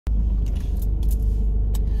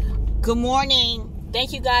Good morning.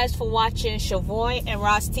 Thank you guys for watching Chavoy and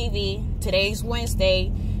Ross TV. Today's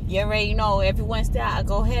Wednesday. You already know every Wednesday I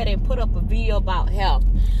go ahead and put up a video about health.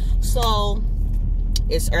 So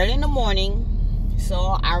it's early in the morning. So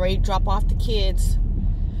I already drop off the kids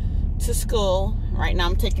to school. Right now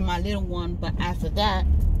I'm taking my little one, but after that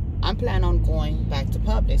I'm planning on going back to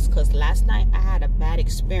Publix because last night I had a bad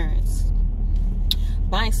experience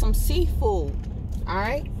buying some seafood.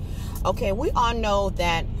 Alright? Okay, we all know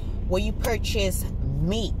that when you purchase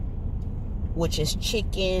meat, which is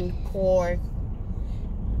chicken, pork,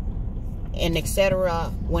 and etc.,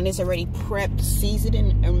 when it's already prepped, seasoned,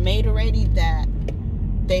 and made already, that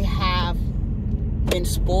they have been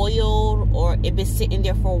spoiled or it been sitting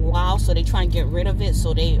there for a while, so they try and get rid of it,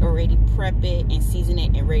 so they already prep it and season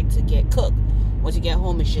it and ready to get cooked. Once you get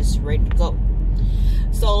home, it's just ready to go.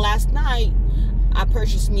 So last night I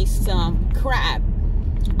purchased me some crab.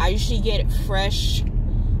 I usually get it fresh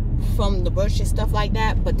from the bush and stuff like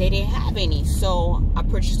that, but they didn't have any, so I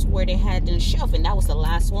purchased where they had in the shelf, and that was the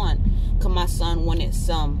last one because my son wanted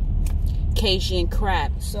some Cajun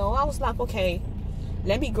crab. So I was like, okay,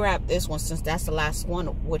 let me grab this one since that's the last one,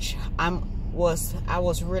 which I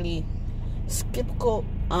was really skeptical.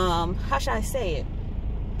 How should I say it?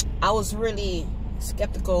 I was really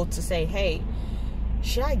skeptical to say, hey,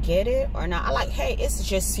 should I get it or not? I like, hey, it's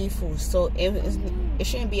just seafood, so it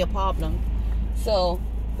shouldn't be a problem. So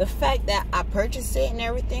the fact that I purchased it and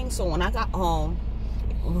everything, so when I got home,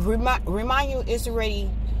 remind you, it's already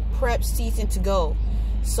prepped, seasoned to go.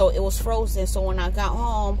 So it was frozen. So when I got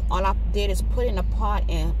home, all I did is put it in a pot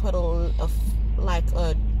and put like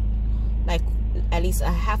at least a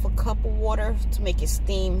half a cup of water to make it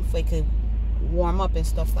steam so it could warm up and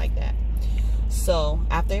stuff like that. So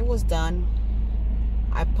after it was done,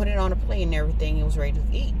 I put it on a plate and everything. It was ready to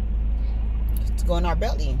eat, to go in our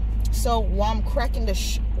belly. So while I'm cracking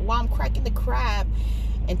the crab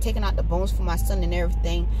and taking out the bones for my son and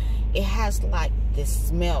everything, it has like this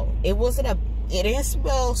smell. It didn't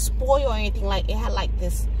smell spoiled or anything. Like it had like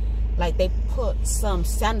this, like they put some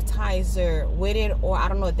sanitizer with it, or I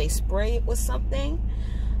don't know if they spray it with something.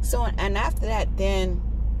 So and after that, then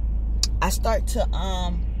I start to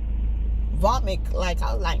vomit. Like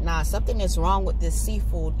I was like, nah, something is wrong with this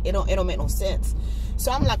seafood. It don't make no sense. So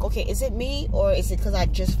I'm like, okay, is it me or is it because I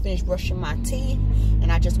just finished brushing my teeth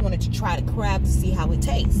and I just wanted to try the crab to see how it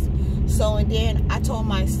tastes? So and then I told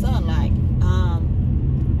my son, like,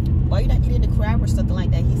 why you not eating the crab or something like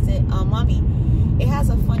that? He said, mommy, it has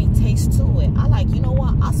a funny taste to it. I like, you know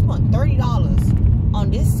what? I spent $30 on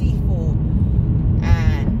this seafood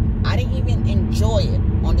and I didn't even enjoy it.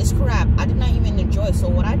 On this crab, I did not even enjoy it. So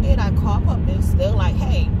what I did, I called up this. They're like,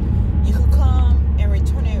 hey, you could come and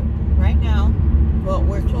return it right now, but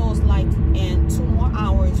we're closed like in 2 more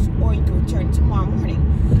hours, or you can return it tomorrow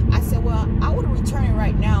morning. I said, well, I would return it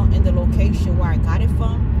right now in the location where I got it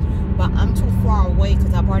from, but I'm too far away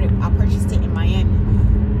because I purchased it in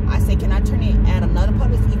Miami. I said, can I turn it at another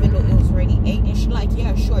Publix even though it was already 8? And she's like,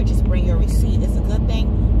 yeah, sure, just bring your receipt. It's a good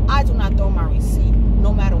thing I do not throw my receipt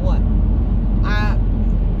no matter what. I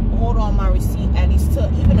hold on my receipt at least to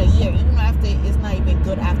even a year, even after it's not even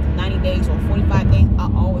good after 90 days or 45 days.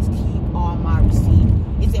 I always keep on my receipt.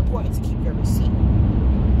 It's important to keep your receipt.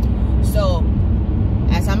 So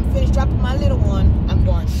as I'm finished dropping my little one, I'm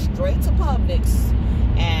going straight to Publix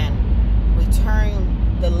and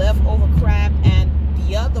return the leftover crab and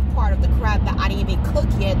the other part of the crab that I didn't even cook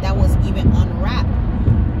yet, that was even unwrapped,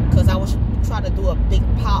 because I was trying to do a big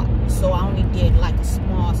pot, so I only did like a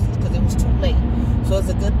small because it was too late. So it's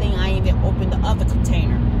a good thing I even opened the other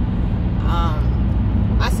container.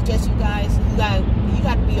 I suggest you guys, you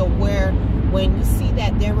got to be aware when you see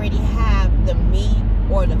that they already have the meat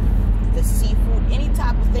or the seafood, any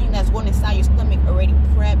type of thing that's going inside your stomach already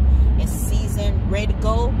prepped and seasoned, ready to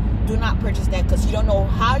go. Do not purchase that because you don't know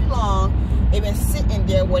how long they've been sitting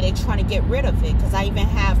there where they're trying to get rid of it. Because I even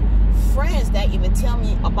have friends that even tell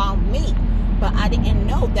me about meat, but I didn't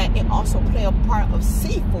know that it also play a part of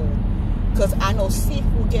seafood, because I know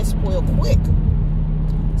seafood gets spoiled quick.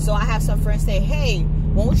 So I have some friends say, hey,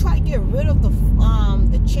 when we try to get rid of the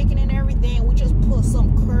chicken and everything, we just put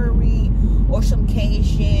some curry or some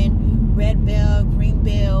Cajun, red bell, green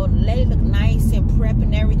bell, let it look nice and prep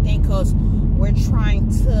and everything, because we're trying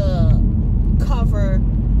to cover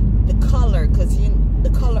the color, because the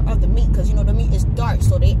color of the meat, because you know the meat is dark,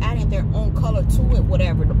 so they adding their own color to it,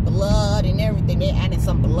 whatever, the blood and everything, they adding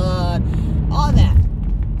some blood, all that.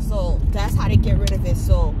 So that's how they get rid of it.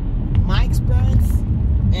 So my experience,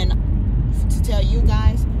 and to tell you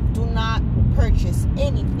guys, do not purchase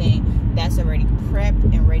anything that's already prepped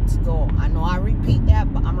and ready to go. I know I repeat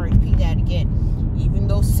that, but I'm gonna repeat that again. Even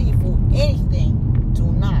those seafood, anything, do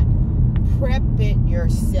not. Prep it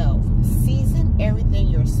yourself. Season everything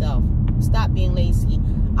yourself. Stop being lazy.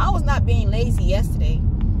 I was not being lazy yesterday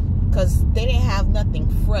because they didn't have nothing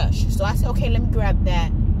fresh. So I said, okay, let me grab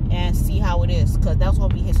that and see how it is, because that was going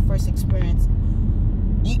to be his first experience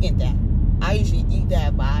eating that. I usually eat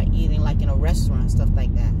that by eating like in a restaurant, stuff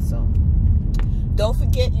like that. So don't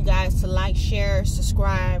forget, you guys, to like, share,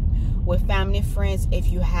 subscribe with family and friends if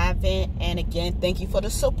you haven't. And again, thank you for the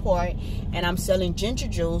support. And I'm selling ginger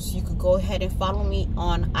juice. You could go ahead and follow me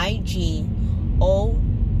on IG,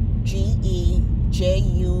 OGEJUIES.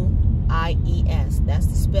 That's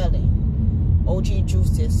the spelling, OG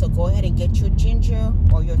Juices. So go ahead and get your ginger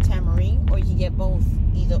or your tamarind, or you can get both,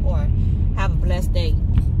 either or. Have a blessed day.